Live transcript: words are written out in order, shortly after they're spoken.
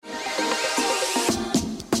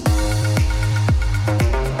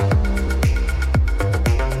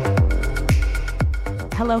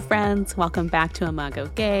Hello, friends. Welcome back to Imago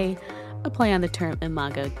Gay, a play on the term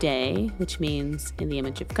Imago Dei, which means in the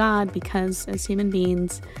image of God, because as human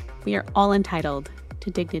beings, we are all entitled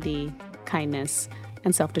to dignity, kindness,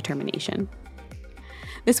 and self-determination.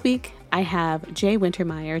 This week, I have Jay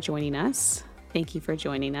Wintermeyer joining us. Thank you for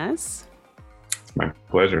joining us. It's my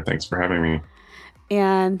pleasure. Thanks for having me.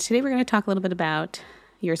 And today we're going to talk a little bit about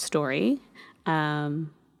your story.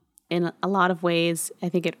 In a lot of ways, I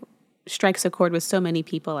think it strikes a chord with so many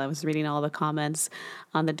people. I was reading all the comments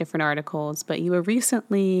on the different articles, but you were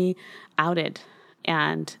recently outed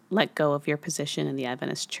and let go of your position in the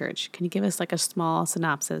Adventist Church. Can you give us like a small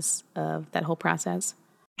synopsis of that whole process?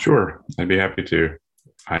 Sure, I'd be happy to.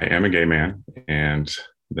 I am a gay man, and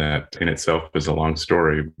that in itself is a long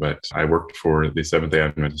story, but I worked for the Seventh-day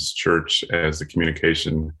Adventist Church as the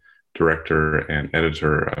communication director and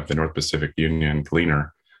editor of the North Pacific Union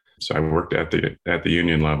Gleaner. So I worked at the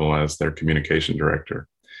union level as their communication director.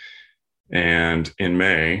 And in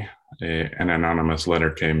May, an anonymous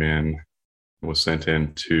letter came in, was sent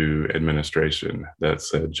in to administration that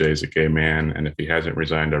said, Jay's a gay man, and if he hasn't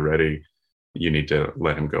resigned already, you need to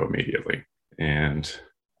let him go immediately. And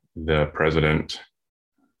the president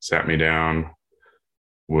sat me down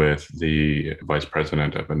with the vice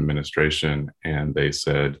president of administration, and they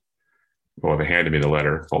said, well, they handed me the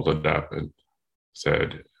letter, folded up, and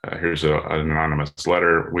said, here's an anonymous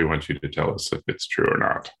letter. We want you to tell us if it's true or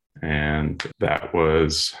not. And that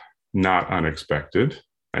was not unexpected.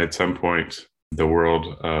 At some point, the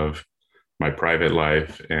world of my private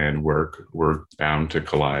life and work were bound to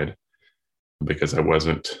collide because I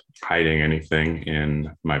wasn't hiding anything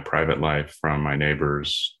in my private life from my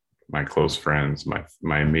neighbors, my close friends,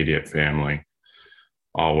 my immediate family.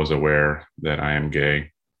 All was aware that I am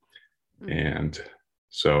gay. And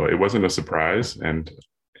so it wasn't a surprise, and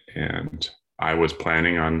I was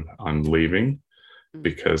planning on leaving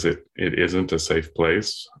because it isn't a safe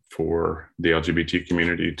place for the LGBT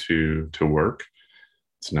community to work.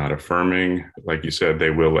 It's not affirming. Like you said, they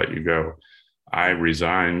will let you go. I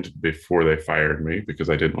resigned before they fired me because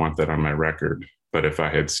I didn't want that on my record. But if I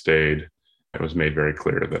had stayed, it was made very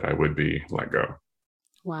clear that I would be let go.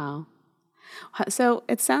 Wow. So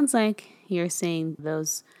it sounds like you're saying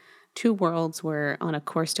those two worlds were on a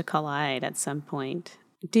course to collide at some point.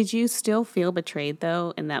 Did you still feel betrayed,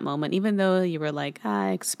 though, in that moment, even though you were like,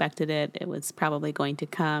 I expected it, it was probably going to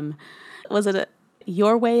come? Was it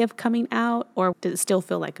your way of coming out, or did it still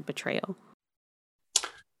feel like a betrayal? I'm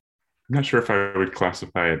not sure if I would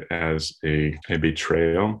classify it as a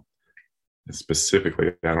betrayal.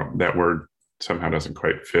 Specifically, that word somehow doesn't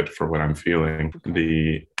quite fit for what I'm feeling.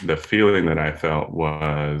 Okay. The feeling that I felt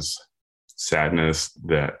was sadness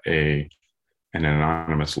that an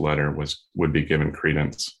anonymous letter would be given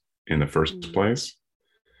credence in the first place,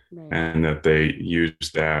 right. And that they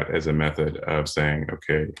used that as a method of saying,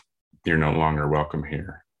 okay, you're no longer welcome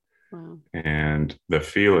here. Wow. And the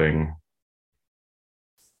feeling,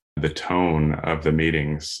 the tone of the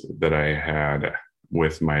meetings that I had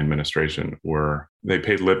with my administration they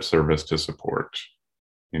paid lip service to support.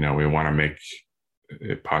 We want to make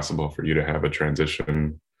it possible for you to have a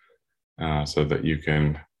transition so that you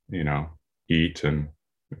can, eat and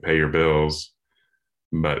pay your bills.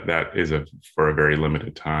 But that is for a very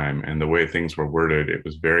limited time. And the way things were worded, it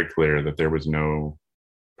was very clear that there was no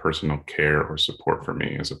personal care or support for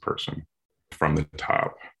me as a person from the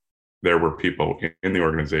top. There were people in the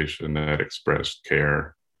organization that expressed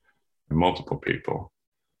care, multiple people,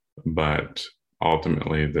 but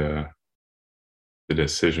ultimately the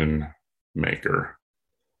decision maker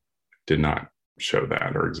did not show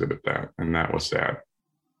that or exhibit that, and that was sad.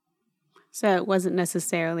 So it wasn't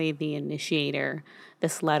necessarily the initiator,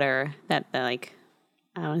 this letter that I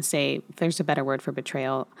want to say, if there's a better word for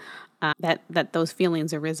betrayal, that those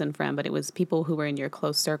feelings arisen from, but it was people who were in your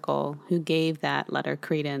close circle who gave that letter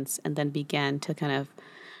credence and then began to kind of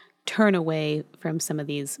turn away from some of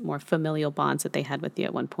these more familial bonds that they had with you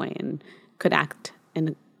at one point and could act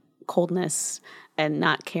in coldness and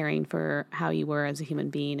not caring for how you were as a human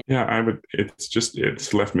being. Yeah,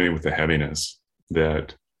 it's left me with the heaviness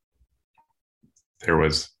that there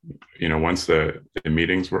was, once the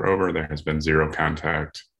meetings were over, there has been zero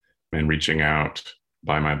contact and reaching out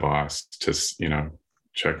by my boss to,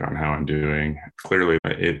 check on how I'm doing. Clearly,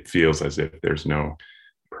 it feels as if there's no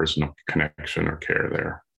personal connection or care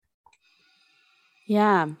there.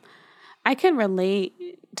 Yeah, I can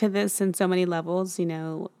relate to this in so many levels.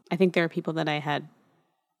 I think there are people that I had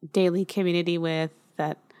daily community with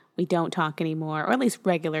that we don't talk anymore, or at least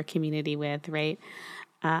regular community with, right?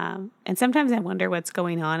 And sometimes I wonder what's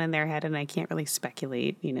going on in their head, and I can't really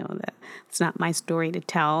speculate, that it's not my story to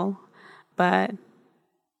tell. But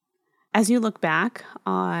As you look back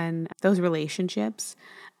on those relationships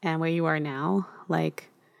and where you are now, like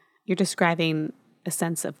you're describing a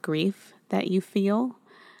sense of grief that you feel.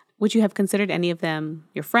 Would you have considered any of them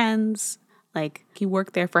your friends? Like you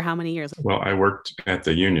worked there for how many years? Well, I worked at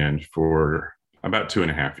the union for about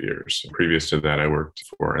 2.5 years. Previous to that, I worked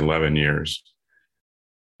for 11 years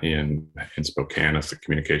in Spokane as the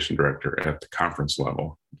communication director at the conference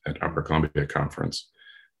level at Upper Columbia Conference.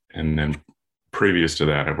 And then previous to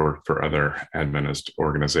that, I worked for other Adventist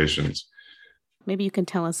organizations. Maybe you can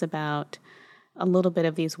tell us about a little bit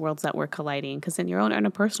of these worlds that were colliding, because in your own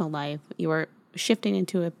interpersonal life, you were shifting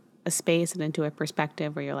into a space and into a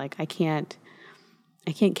perspective where you're like, I can't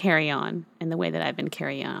carry on in the way that I've been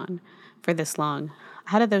carrying on for this long.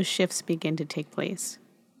 How did those shifts begin to take place?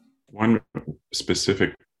 One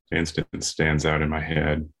specific instance stands out in my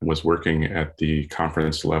head, was working at the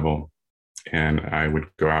conference level, and I would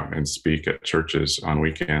go out and speak at churches on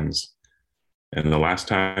weekends. And the last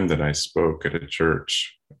time that I spoke at a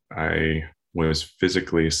church, I was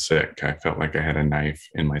physically sick. I felt like I had a knife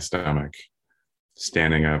in my stomach,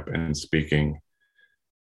 standing up and speaking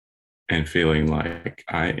and feeling like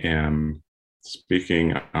I am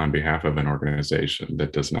speaking on behalf of an organization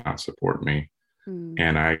that does not support me.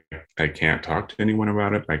 And I can't talk to anyone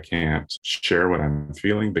about it. I can't share what I'm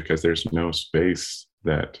feeling because there's no space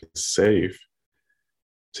that is safe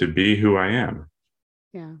to be who I am.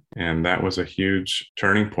 Yeah. And that was a huge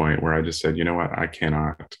turning point where I just said, you know what, I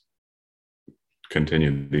cannot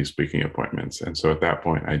continue these speaking appointments. And so at that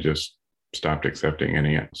point, I just stopped accepting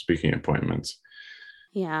any speaking appointments.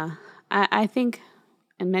 Yeah. I think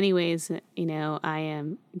in many ways, I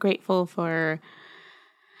am grateful for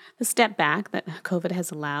the step back that COVID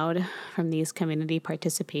has allowed from these community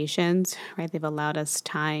participations, right? They've allowed us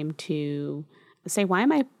time to say, why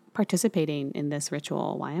am I participating in this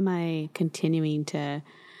ritual? Why am I continuing to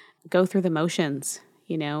go through the motions,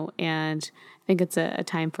 And I think it's a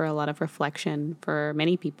time for a lot of reflection for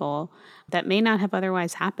many people that may not have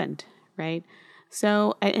otherwise happened, right?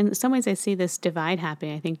 So in some ways, I see this divide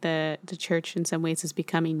happening. I think the church in some ways is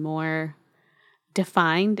becoming more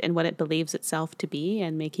defined in what it believes itself to be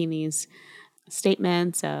and making these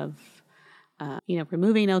statements of,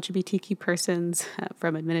 removing LGBTQ persons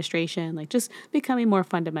from administration, like just becoming more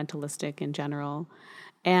fundamentalistic in general.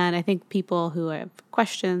 And I think people who have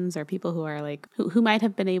questions or people who are like, who might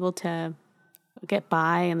have been able to get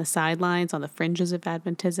by on the sidelines, on the fringes of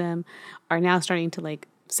Adventism, are now starting to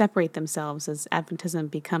separate themselves as Adventism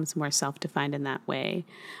becomes more self-defined in that way.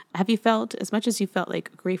 Have you felt, as much as you felt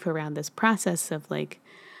grief around this process of the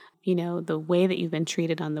way that you've been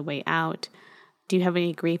treated on the way out, do you have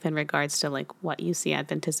any grief in regards to what you see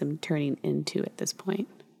Adventism turning into at this point?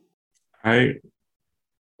 I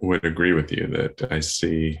would agree with you that I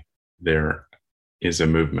see there is a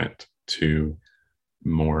movement to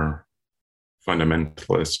more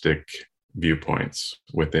fundamentalistic viewpoints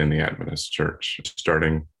within the Adventist Church,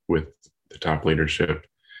 starting with the top leadership.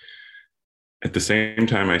 At the same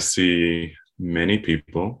time, I see many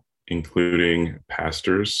people, including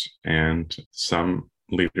pastors and some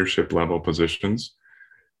leadership level positions,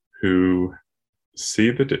 who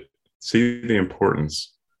see the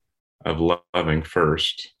importance of loving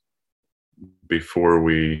first before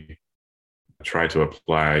we try to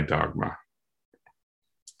apply dogma.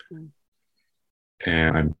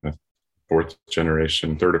 And I'm a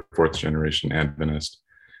third or fourth generation Adventist.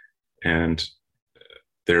 And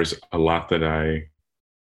there's a lot that I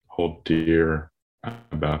hold dear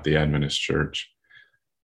about the Adventist Church.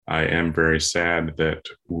 I am very sad that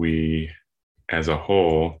we, as a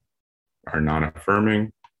whole, are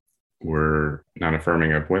non-affirming. We're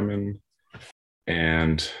non-affirming of women.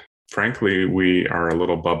 And frankly, we are a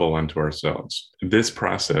little bubble unto ourselves. This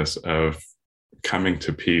process of coming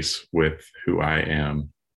to peace with who I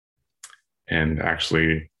am and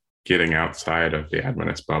actually getting outside of the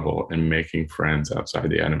Adventist bubble and making friends outside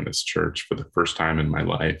the Adventist Church for the first time in my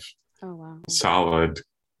life. Oh, wow. Solid,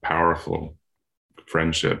 powerful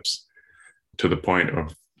friendships to the point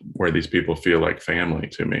of where these people feel like family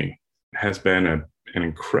to me has been an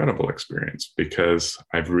incredible experience, because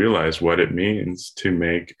I've realized what it means to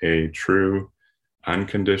make a true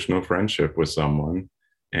unconditional friendship with someone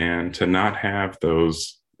and to not have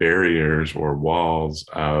those barriers or walls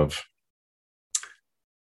of,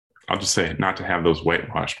 I'll just say, not to have those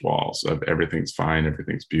whitewashed walls of everything's fine,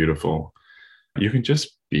 everything's beautiful. You can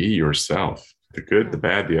just be yourself, the good, the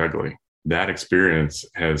bad, the ugly. That experience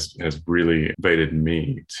has really invited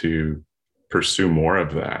me to pursue more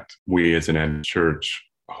of that. We as an Adventist church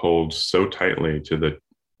hold so tightly to the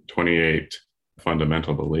 28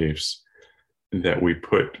 fundamental beliefs that we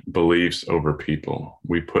put beliefs over people.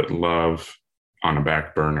 We put love on a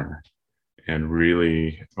back burner and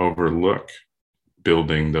really overlook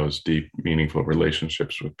building those deep, meaningful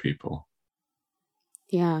relationships with people.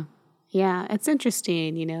 Yeah. Yeah. It's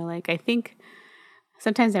interesting, like I think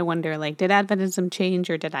sometimes I wonder, like, did Adventism change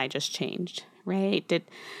or did I just change? Right?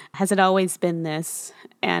 Has it always been this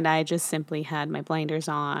and I just simply had my blinders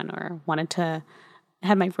on or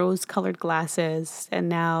had my rose-colored glasses, and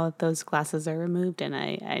now those glasses are removed and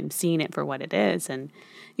I'm seeing it for what it is. And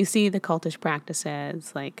you see the cultish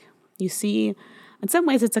practices, like you see, in some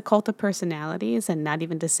ways it's a cult of personalities, and not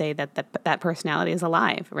even to say that personality is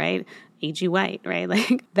alive, right? E.G. White, right?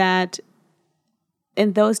 Like that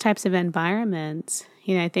in those types of environments,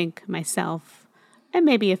 I think myself and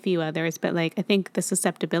maybe a few others, but like I think the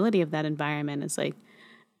susceptibility of that environment is like,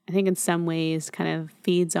 I think in some ways kind of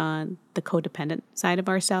feeds on the codependent side of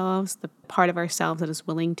ourselves, the part of ourselves that is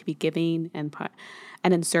willing to be giving and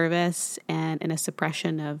in service and in a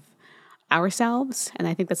suppression of ourselves. And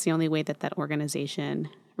I think that's the only way that organization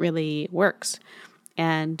really works.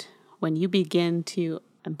 And when you begin to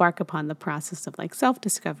embark upon the process of like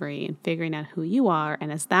self-discovery and figuring out who you are,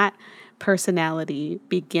 and as that personality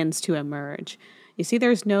begins to emerge, you see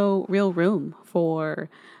there's no real room for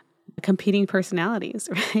competing personalities,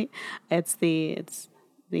 right? It's the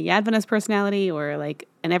Adventist personality, or like,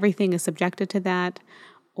 and everything is subjected to that,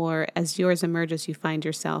 or as yours emerges, you find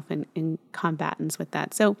yourself in combatants with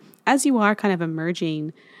that. So as you are kind of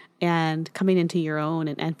emerging and coming into your own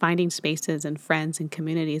and finding spaces and friends and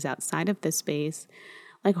communities outside of this space,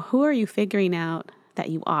 like who are you figuring out that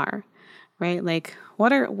you are, right? Like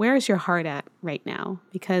where is your heart at right now?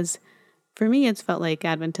 Because for me, it's felt like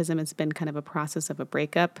Adventism has been kind of a process of a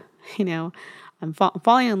breakup. I'm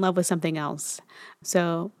falling in love with something else.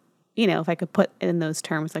 So, if I could put it in those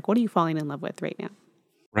terms, like, what are you falling in love with right now?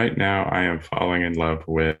 Right now, I am falling in love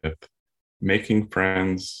with making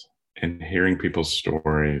friends and hearing people's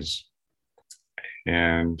stories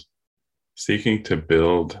and seeking to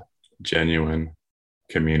build genuine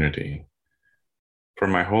community. For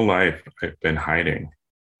my whole life, I've been hiding,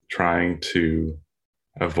 trying to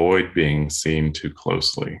avoid being seen too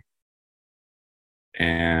closely.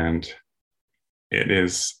 And it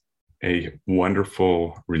is a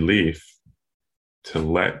wonderful relief to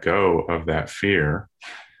let go of that fear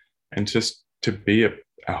and just to be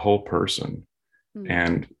a whole person. Mm-hmm.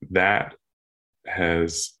 And that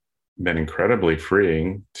has been incredibly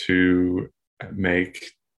freeing to make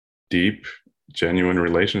deep, genuine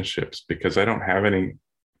relationships, because I don't have any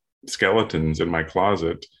skeletons in my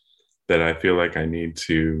closet that I feel like I need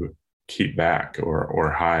to keep back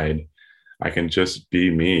or hide. I can just be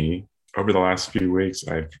me. Over the last few weeks,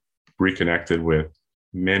 I've reconnected with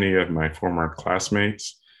many of my former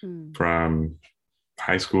classmates from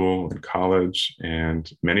high school and college,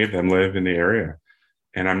 and many of them live in the area.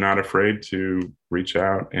 And I'm not afraid to reach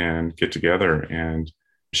out and get together and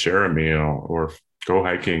share a meal or go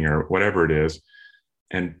hiking or whatever it is,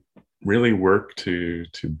 and really work to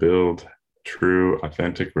build true,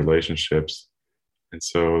 authentic relationships. And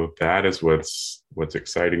so that is what's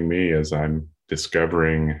exciting me as I'm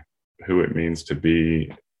discovering who it means to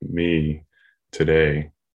be me today.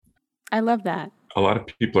 I love that. A lot of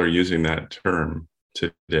people are using that term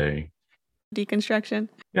today. Deconstruction.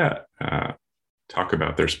 Yeah. Talk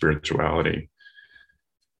about their spirituality.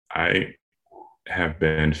 I have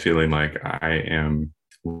been feeling like I am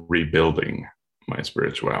rebuilding my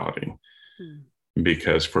spirituality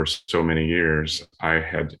because for so many years I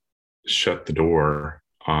had shut the door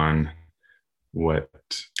on what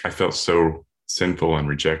I felt so sinful and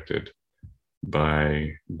rejected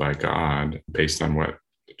by God, based on what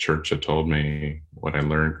the church had told me, what I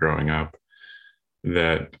learned growing up,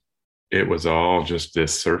 that it was all just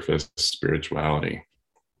this surface spirituality.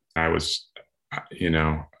 I was, I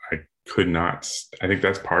could not, I think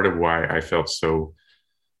that's part of why I felt so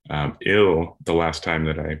ill the last time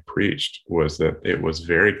that I preached, was that it was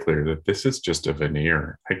very clear that this is just a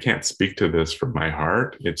veneer. I can't speak to this from my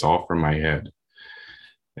heart. It's all from my head.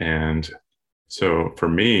 And so for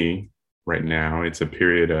me right now, it's a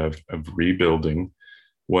period of rebuilding.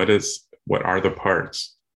 What are the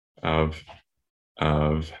parts of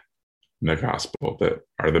the gospel that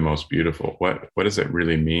are the most beautiful? What does it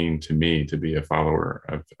really mean to me to be a follower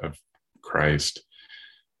of Christ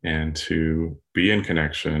and to be in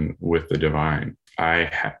connection with the divine?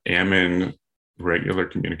 I am in regular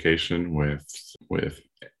communication with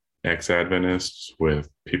ex-Adventists, with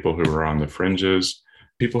people who are on the fringes,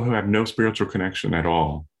 people who have no spiritual connection at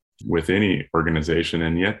all with any organization,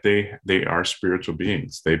 and yet they are spiritual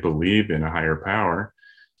beings. They believe in a higher power,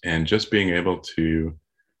 and just being able to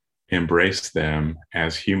embrace them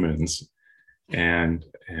as humans and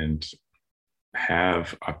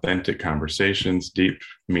have authentic conversations, deep,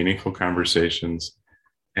 meaningful conversations,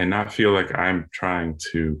 and not feel like I'm trying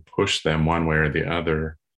to push them one way or the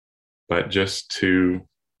other, but just to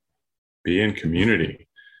be in community.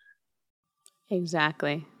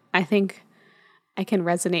 Exactly. I think I can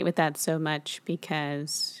resonate with that so much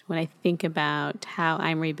because when I think about how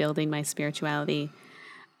I'm rebuilding my spirituality,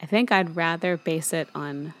 I think I'd rather base it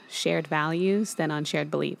on shared values than on shared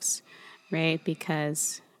beliefs, right?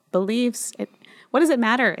 Because what does it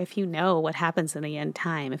matter if you know what happens in the end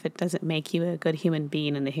time if it doesn't make you a good human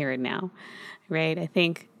being in the here and now, right? I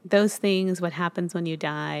think those things, what happens when you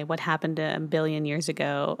die, what happened a billion years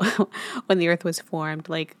ago when the earth was formed,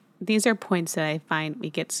 like these are points that I find we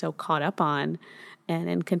get so caught up on and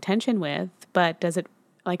in contention with, but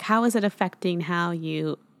how is it affecting how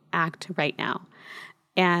you act right now?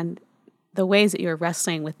 And the ways that you're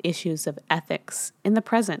wrestling with issues of ethics in the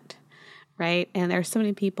present, right? And there are so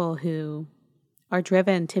many people who are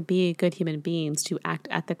driven to be good human beings, to act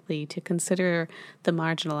ethically, to consider the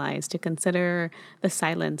marginalized, to consider the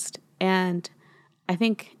silenced. And I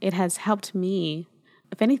think it has helped me.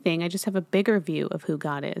 If anything, I just have a bigger view of who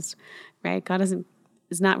God is, right? God is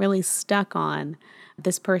not really stuck on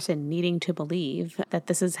this person needing to believe that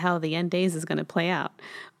this is how the end days is going to play out,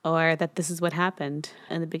 or that this is what happened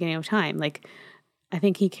in the beginning of time. Like, I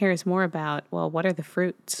think he cares more about, well, what are the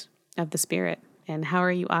fruits of the Spirit and how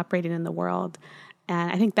are you operating in the world?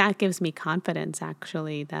 And I think that gives me confidence,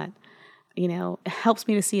 actually, that, it helps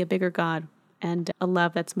me to see a bigger God and a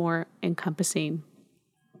love that's more encompassing.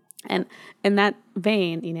 And in that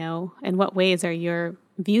vein, in what ways are your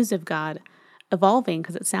views of God evolving?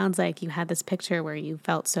 Because it sounds like you had this picture where you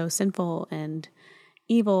felt so sinful and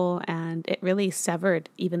evil, and it really severed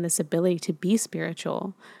even this ability to be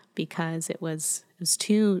spiritual because it was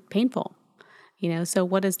too painful. So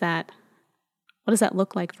what does that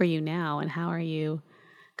look like for you now, and how are you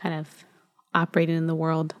kind of operating in the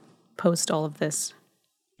world post all of this?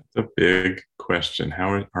 It's a big question.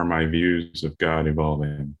 How are my views of God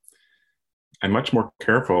evolving? I'm much more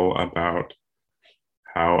careful about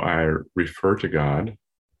how I refer to God.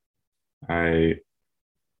 I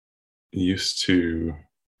used to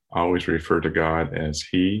always refer to God as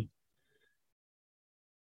He,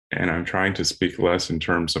 and I'm trying to speak less in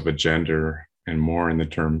terms of a gender and more in the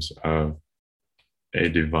terms of a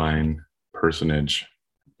divine personage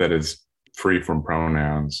that is free from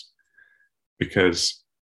pronouns, because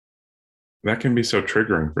that can be so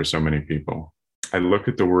triggering for so many people. I look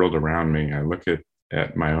at the world around me. I look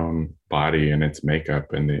at my own body and its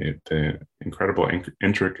makeup and the incredible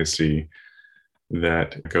intricacy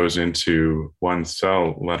that goes into one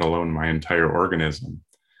cell, let alone my entire organism,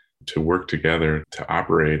 to work together, to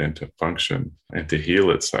operate and to function and to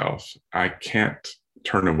heal itself. I can't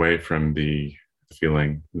turn away from the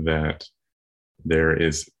feeling that there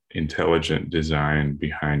is intelligent design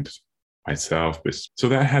behind myself. So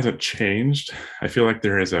that hasn't changed. I feel like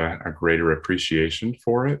there is a greater appreciation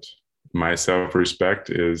for it. My self-respect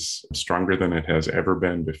is stronger than it has ever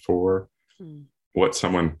been before. What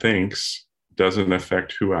someone thinks doesn't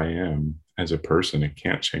affect who I am as a person. It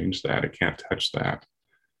can't change that. It can't touch that.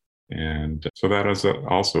 And so that is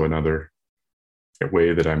also another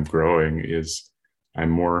way that I'm growing, is I'm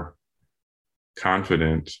more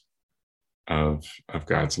confident of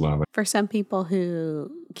God's love. For some people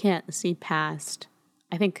who can't see past,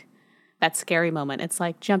 I think, that scary moment, it's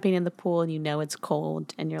like jumping in the pool and it's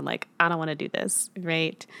cold and you're like, I don't want to do this,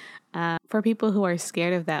 right? For people who are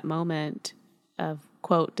scared of that moment of,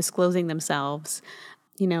 quote, disclosing themselves,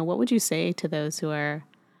 what would you say to those who are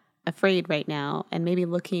afraid right now and maybe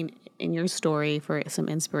looking in your story for some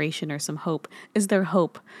inspiration or some hope? Is there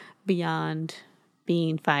hope beyond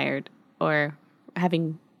being fired or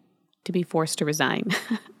having to be forced to resign?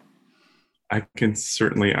 I can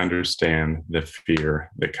certainly understand the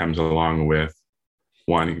fear that comes along with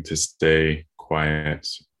wanting to stay quiet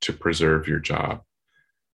to preserve your job.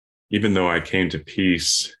 Even though I came to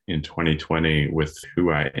peace in 2020 with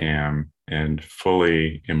who I am and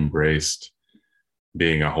fully embraced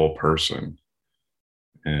being a whole person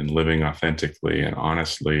and living authentically and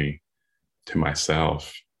honestly to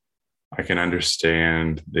myself, I can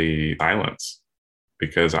understand the silence,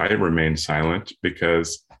 because I remained silent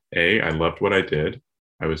because I loved what I did.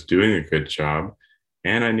 I was doing a good job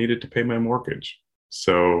and I needed to pay my mortgage.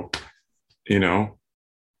 So,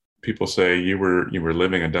 people say you were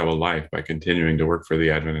living a double life by continuing to work for the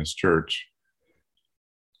Adventist Church.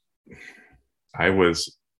 I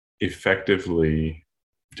was effectively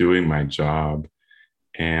doing my job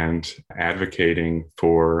and advocating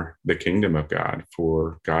for the kingdom of God,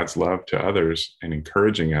 for God's love to others and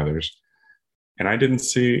encouraging others. And I didn't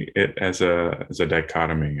see it as a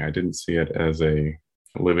dichotomy. I didn't see it as a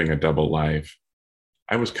living a double life.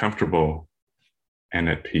 I was comfortable and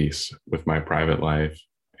at peace with my private life.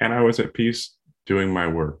 And I was at peace doing my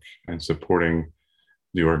work and supporting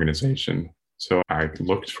the organization. So I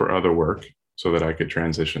looked for other work so that I could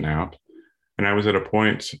transition out. And I was at a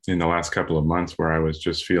point in the last couple of months where I was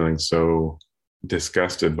just feeling so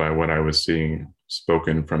disgusted by what I was seeing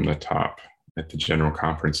spoken from the top at the general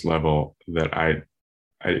conference level that I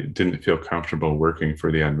didn't feel comfortable working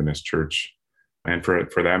for the Adventist Church. And for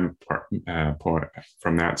that point,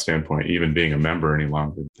 from that standpoint, even being a member any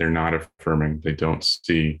longer, they're not affirming. They don't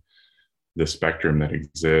see the spectrum that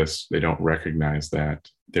exists. They don't recognize that.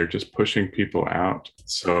 They're just pushing people out.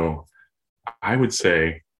 So I would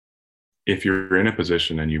say, if you're in a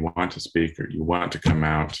position and you want to speak or you want to come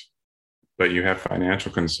out, but you have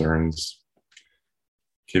financial concerns,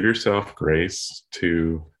 give yourself grace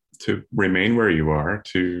to remain where you are,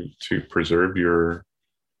 to preserve your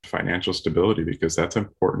financial stability, because that's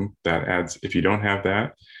important. That adds, if you don't have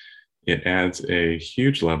that, it adds a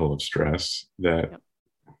huge level of stress that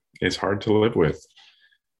is hard to live with.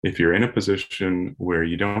 If you're in a position where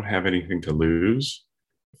you don't have anything to lose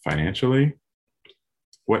financially,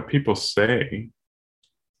 what people say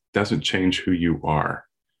doesn't change who you are.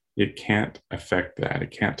 It can't affect that.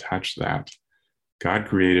 It can't touch that. God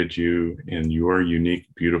created you in your unique,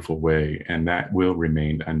 beautiful way, and that will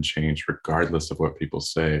remain unchanged regardless of what people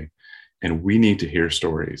say. And we need to hear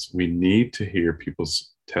stories. We need to hear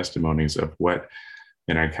people's testimonies of what,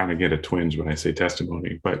 and I kind of get a twinge when I say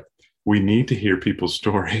testimony, but we need to hear people's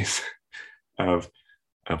stories of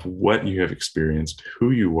what you have experienced,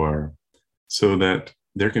 who you are, so that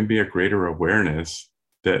there can be a greater awareness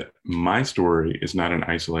that my story is not an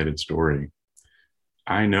isolated story.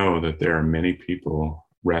 I know that there are many people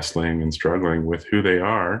wrestling and struggling with who they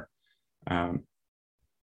are. And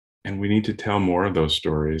we need to tell more of those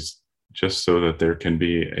stories just so that there can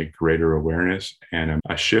be a greater awareness and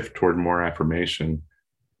a shift toward more affirmation,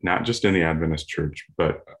 not just in the Adventist Church,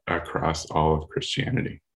 but across all of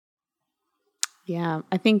Christianity. Yeah,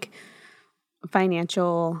 I think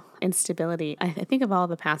financial instability, I think of all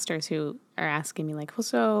the pastors who are asking me like, well,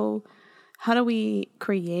 so how do we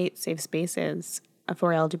create safe spaces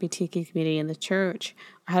for LGBTQ community in the church?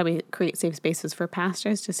 Or how do we create safe spaces for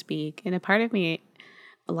pastors to speak? And a part of me,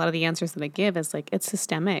 a lot of the answers that I give is like, it's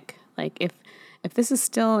systemic. Like if this is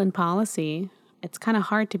still in policy, it's kind of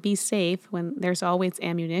hard to be safe when there's always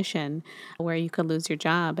ammunition where you could lose your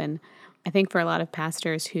job. And I think for a lot of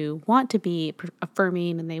pastors who want to be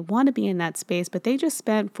affirming and they want to be in that space, but they just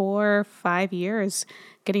spent 4 or 5 years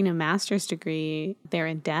getting a master's degree, they're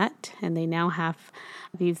in debt, and they now have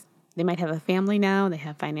they might have a family now, they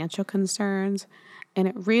have financial concerns. And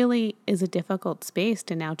it really is a difficult space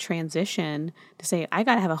to now transition to say, I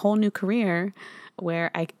got to have a whole new career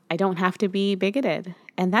where I don't have to be bigoted.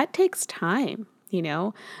 And that takes time, you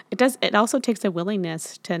know. It also takes a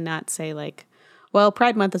willingness to not say like, well,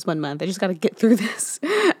 Pride Month is 1 month. I just got to get through this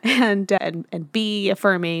and be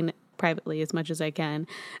affirming privately as much as I can.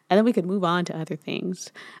 And then we could move on to other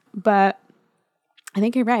things. But I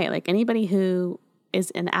think you're right. Like anybody who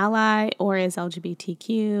is an ally or is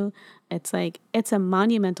LGBTQ, it's like, it's a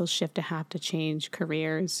monumental shift to have to change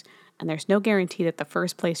careers. And there's no guarantee that the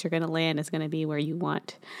first place you're going to land is going to be where you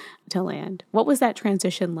want to land. What was that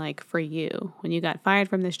transition like for you when you got fired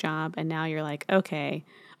from this job and now you're like, okay,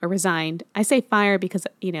 or resigned? I say fire because,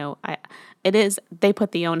 you know, they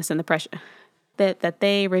put the onus and the pressure that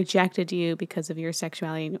they rejected you because of your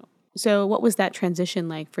sexuality. So what was that transition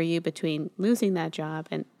like for you between losing that job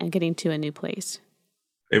and getting to a new place?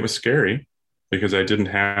 It was scary because I didn't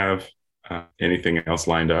have anything else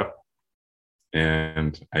lined up,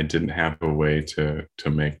 and I didn't have a way to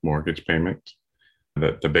make mortgage payment,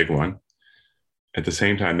 the big one. At the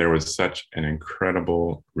same time, there was such an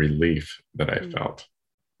incredible relief that I felt.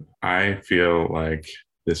 I feel like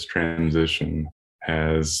this transition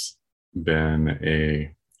has been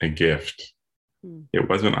a gift. It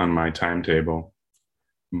wasn't on my timetable,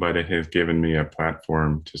 but it has given me a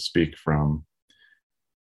platform to speak from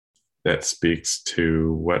that speaks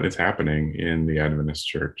to what is happening in the Adventist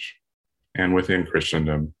Church and within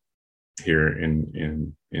Christendom here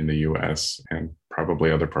in the US and probably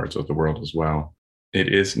other parts of the world as well.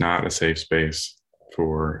 It is not a safe space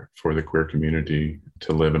for the queer community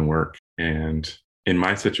to live and work. And in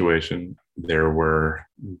my situation, there were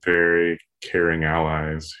very caring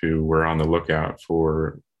allies who were on the lookout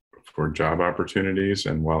for job opportunities.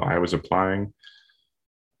 And while I was applying,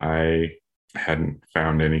 I hadn't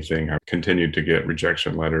found anything. I continued to get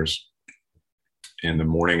rejection letters. And the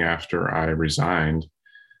morning after I resigned,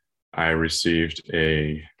 I received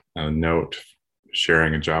a note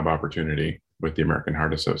sharing a job opportunity with the American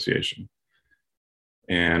Heart Association.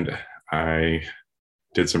 And I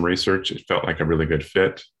did some research. It felt like a really good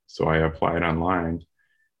fit. So I applied online.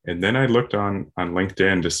 And then I looked on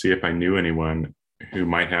LinkedIn to see if I knew anyone who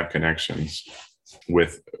might have connections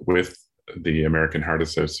with the American Heart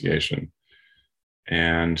Association.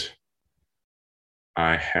 And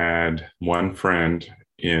I had one friend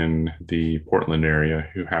in the Portland area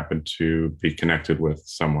who happened to be connected with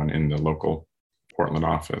someone in the local Portland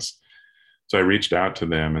office. So I reached out to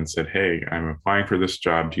them and said, "Hey, I'm applying for this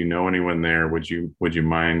job. Do you know anyone there? Would you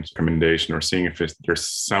mind recommendation or seeing if there's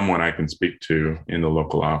someone I can speak to in the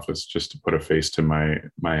local office just to put a face to my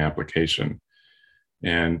application?"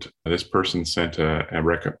 And this person sent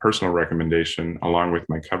a personal recommendation along with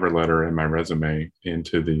my cover letter and my resume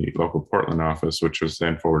into the local Portland office, which was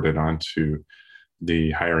then forwarded on to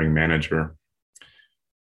the hiring manager.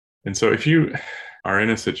 And so if you are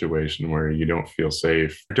in a situation where you don't feel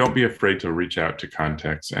safe, don't be afraid to reach out to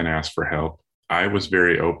contacts and ask for help. I was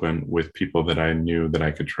very open with people that I knew that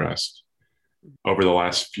I could trust. Over the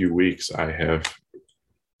last few weeks, I have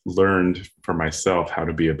learned for myself how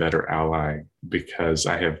to be a better ally because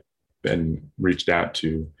I have been reached out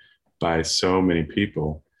to by so many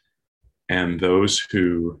people. And those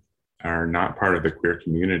who are not part of the queer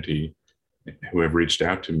community who have reached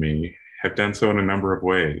out to me have done so in a number of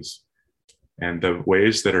ways. And the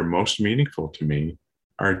ways that are most meaningful to me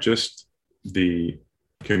are just the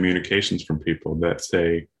communications from people that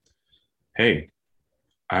say, "Hey,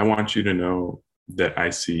 I want you to know that I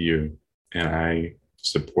see you and I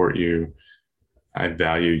support you. I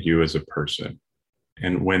value you as a person."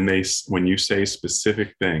 And when you say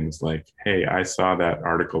specific things like, "Hey, I saw that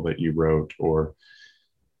article that you wrote," or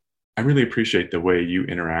 "I really appreciate the way you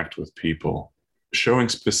interact with people," showing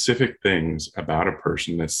specific things about a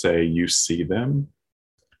person that say you see them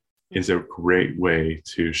is a great way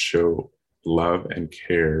to show love and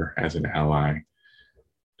care as an ally.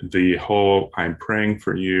 The whole "I'm praying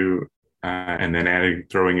for you," and then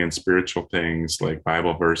throwing in spiritual things like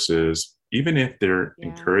Bible verses, even if they're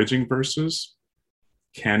encouraging verses,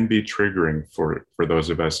 can be triggering for those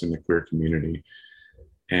of us in the queer community.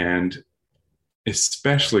 And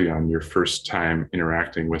especially on your first time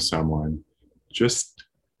interacting with someone, just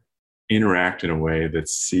interact in a way that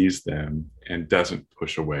sees them and doesn't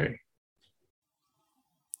push away.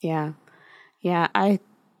 Yeah. Yeah. I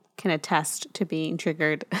can attest to being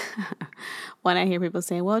triggered when I hear people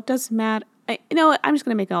say, "Well, it doesn't matter." I'm just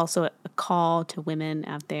going to make also a call to women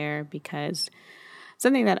out there, because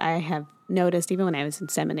something that I have noticed even when I was in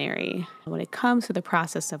seminary, when it comes to the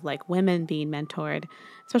process of like women being mentored,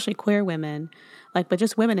 especially queer women, but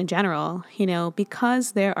just women in general,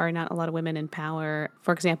 because there are not a lot of women in power.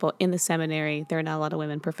 For example, in the seminary, there are not a lot of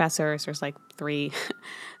women professors. There's like 3.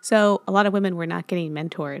 So a lot of women were not getting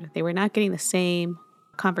mentored. They were not getting the same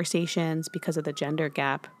conversations because of the gender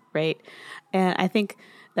gap, right? And I think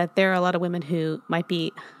that there are a lot of women who might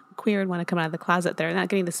be queer and want to come out of the closet. They're not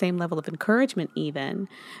getting the same level of encouragement even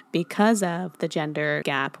because of the gender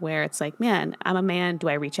gap, where it's like, man, I'm a man. Do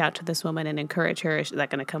I reach out to this woman and encourage her? Is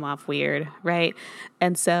that going to come off weird? Right.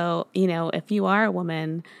 And so, if you are a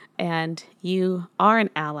woman and you are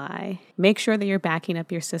an ally, make sure that you're backing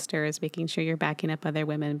up your sisters, making sure you're backing up other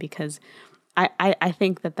women, because I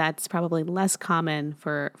think that that's probably less common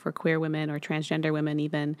for queer women or transgender women,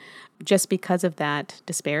 even just because of that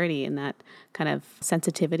disparity and that kind of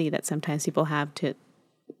sensitivity that sometimes people have to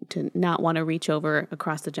not want to reach over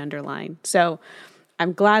across the gender line. So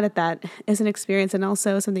I'm glad that is an experience, and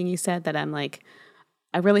also something you said that I'm like,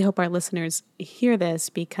 I really hope our listeners hear this,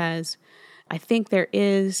 because I think there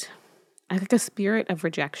is like a spirit of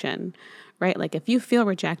rejection, right? Like if you feel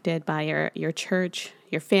rejected by your church,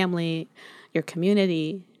 your family, your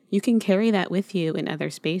community, you can carry that with you in other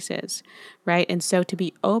spaces, right? And so to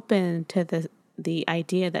be open to the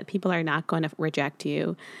idea that people are not going to reject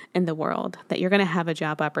you in the world, that you're going to have a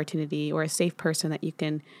job opportunity or a safe person that you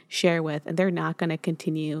can share with, and they're not going to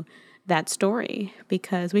continue that story,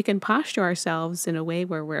 because we can posture ourselves in a way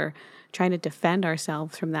where we're trying to defend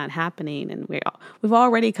ourselves from that happening, and we've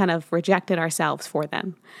already kind of rejected ourselves for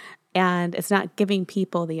them. And it's not giving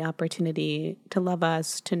people the opportunity to love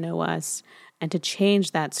us, to know us, and to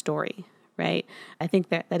change that story, right? I think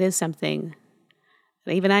that is something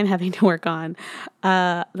that even I'm having to work on,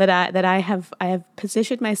 that I have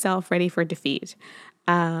positioned myself ready for defeat,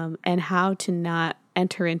 and how to not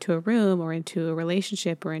enter into a room or into a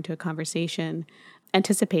relationship or into a conversation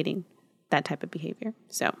anticipating that type of behavior.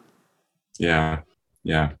 So, Yeah.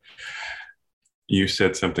 Yeah. You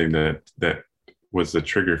said something that was the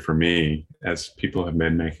trigger for me. As people have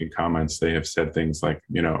been making comments, they have said things like,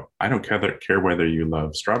 I don't care whether you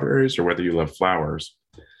love strawberries or whether you love flowers,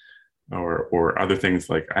 or other things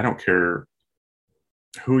like, I don't care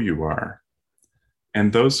who you are.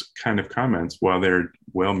 And those kind of comments, while they're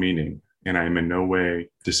well-meaning, and I'm in no way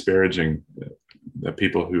disparaging the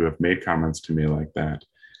people who have made comments to me like that,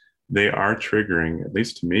 they are triggering, at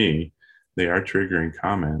least to me, they are triggering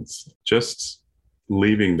comments. Just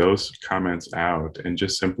leaving those comments out and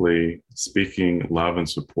just simply speaking love and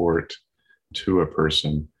support to a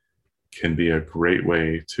person can be a great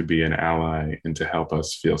way to be an ally and to help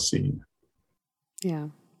us feel seen. Yeah.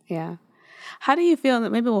 Yeah. How do you feel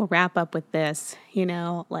that maybe we'll wrap up with this?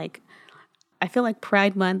 Like I feel like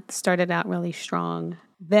Pride Month started out really strong.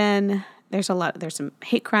 Then there's some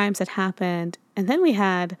hate crimes that happened. And then we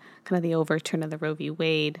had kind of the overturn of the Roe v.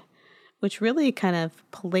 Wade, which really kind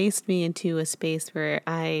of placed me into a space where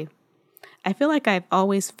I feel like I've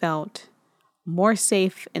always felt more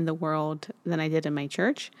safe in the world than I did in my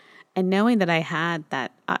church. And knowing that I had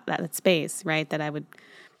that space, right,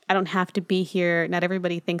 I don't have to be here. Not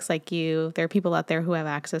everybody thinks like you. There are people out there who have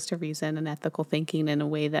access to reason and ethical thinking in a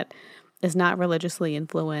way that is not religiously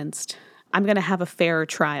influenced. I'm going to have a fairer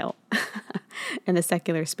trial in the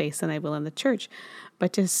secular space than I will in the church.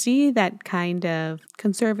 But to see that kind of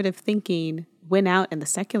conservative thinking win out in the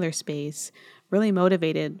secular space, really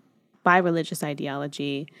motivated by religious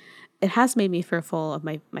ideology, it has made me fearful of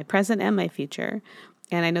my present and my future.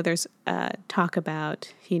 And I know there's talk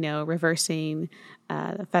about, reversing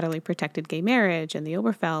federally protected gay marriage and the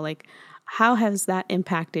Obergefell. Like, how has that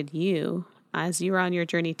impacted you as you're on your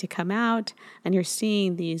journey to come out and you're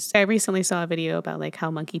seeing these? I recently saw a video about like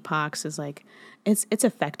how monkeypox is like, it's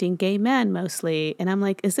affecting gay men mostly. And I'm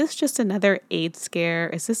like, is this just another AIDS scare?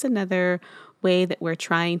 Is this another way that we're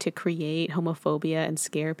trying to create homophobia and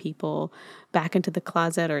scare people back into the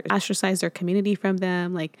closet or ostracize their community from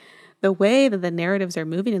them? Like, the way that the narratives are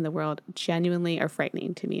moving in the world genuinely are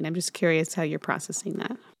frightening to me. And I'm just curious how you're processing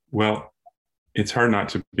that. Well, it's hard not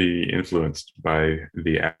to be influenced by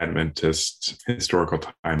the Adventist historical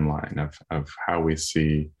timeline of how we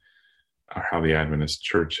see how the Adventist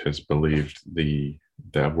church has believed the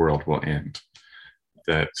world will end,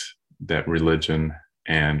 that religion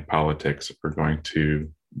and politics are going to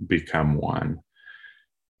become one.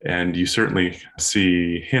 And you certainly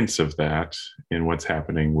see hints of that in what's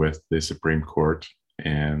happening with the Supreme Court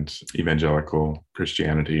and evangelical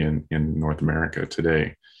Christianity in North America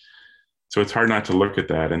today. So it's hard not to look at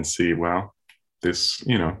that and see, well, this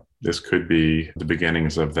could be the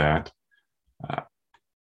beginnings of that.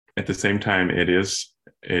 At the same time, it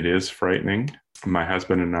is frightening. My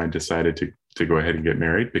husband and I decided to go ahead and get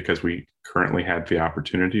married because we currently had the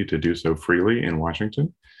opportunity to do so freely in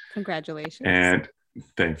Washington. Congratulations. And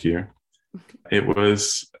thank you. It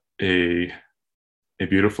was a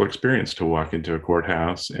beautiful experience to walk into a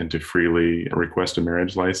courthouse and to freely request a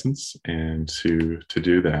marriage license and to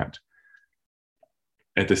do that.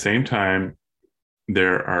 At the same time,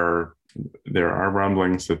 there are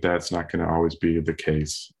rumblings that that's not going to always be the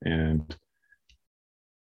case. And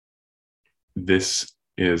this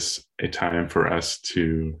is a time for us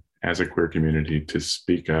to, as a queer community, to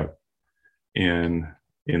speak up in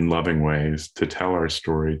loving ways, to tell our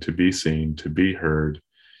story, to be seen, to be heard,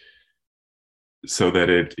 so that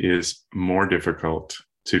it is more difficult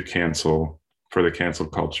to for the cancel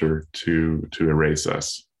culture to erase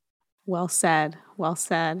us. Well said. Well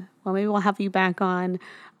said. Well, maybe we'll have you back on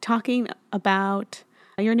talking about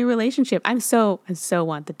your new relationship. I so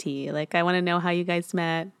want the tea. Like, I want to know how you guys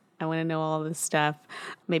met. I want to know all this stuff.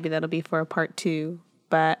 Maybe that'll be for a part 2.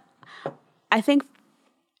 But I think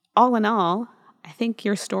all in all, I think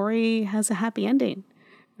your story has a happy ending,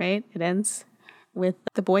 right? It ends with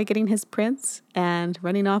the boy getting his prince and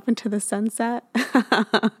running off into the sunset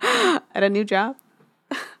at a new job.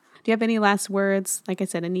 Do you have any last words? Like I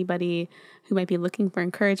said, anybody who might be looking for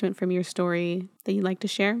encouragement from your story that you'd like to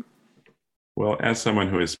share? Well, as someone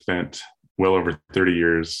who has spent well over 30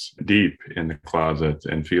 years deep in the closet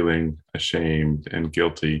and feeling ashamed and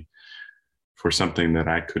guilty for something that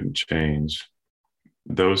I couldn't change,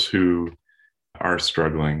 those who are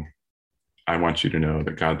struggling, I want you to know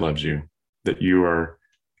that God loves you, that you are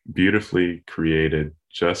beautifully created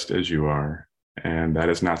just as you are, and that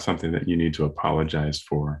is not something that you need to apologize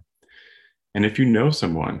for. And if you know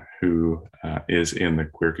someone who is in the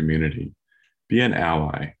queer community, be an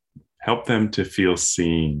ally. Help them to feel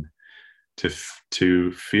seen,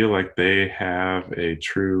 to feel like they have a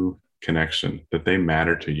true connection, that they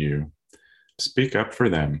matter to you. Speak up for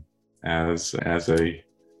them as a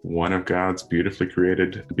one of God's beautifully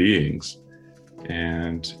created beings.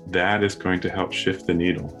 And that is going to help shift the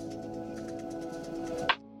needle.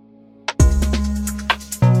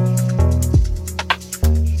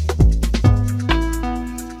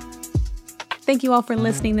 Thank you all for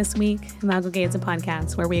listening this week. Imago Gay is a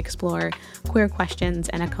podcast where we explore queer questions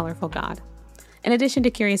and a colorful God. In addition to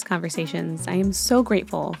curious conversations, I am so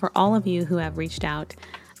grateful for all of you who have reached out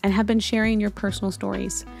and have been sharing your personal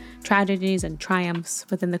stories, tragedies, and triumphs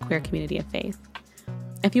within the queer community of faith.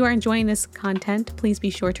 If you are enjoying this content, please be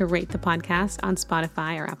sure to rate the podcast on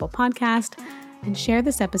Spotify or Apple Podcast and share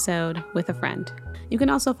this episode with a friend. You can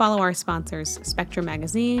also follow our sponsors, Spectrum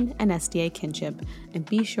Magazine and SDA Kinship, and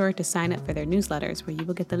be sure to sign up for their newsletters where you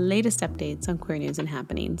will get the latest updates on queer news and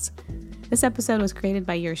happenings. This episode was created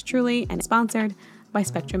by yours truly and sponsored by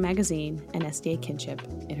Spectrum Magazine and SDA Kinship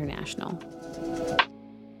International.